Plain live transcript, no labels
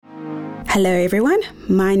Hello everyone,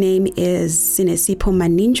 my name is Sinesipho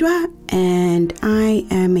Maninjwa and I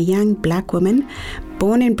am a young Black woman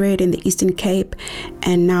born and bred in the Eastern Cape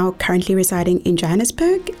and now currently residing in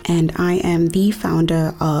Johannesburg, and I am the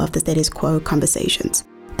founder of the Status Quo Conversations.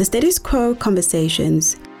 The Status Quo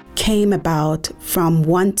Conversations came about from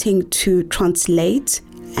wanting to translate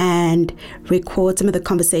and record some of the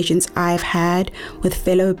conversations I've had with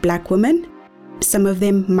fellow Black women. Some of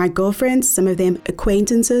them my girlfriends, some of them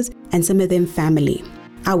acquaintances, and some of them family.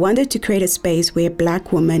 I wanted to create a space where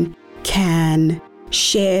Black women can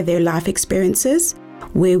share their life experiences,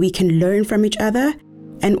 where we can learn from each other,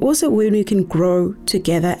 and also where we can grow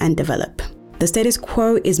together and develop. The Status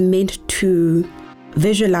Quo is meant to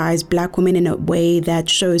visualize Black women in a way that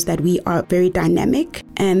shows that we are very dynamic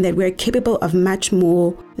and that we're capable of much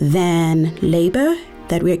more than labor,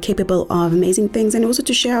 that we're capable of amazing things, and also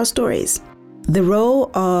to share our stories. The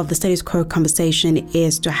role of the Status Quo Conversation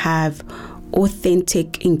is to have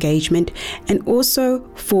authentic engagement and also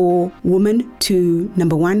for women to,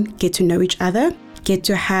 number one, get to know each other, get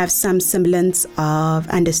to have some semblance of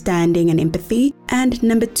understanding and empathy, and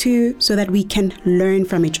number two, so that we can learn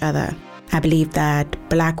from each other. I believe that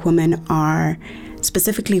Black women are,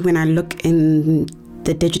 specifically when I look in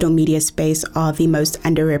the digital media space, are the most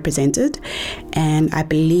underrepresented, and I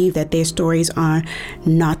believe that their stories are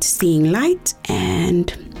not seeing light, and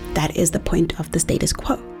that is the point of the Status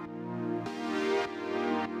Quo.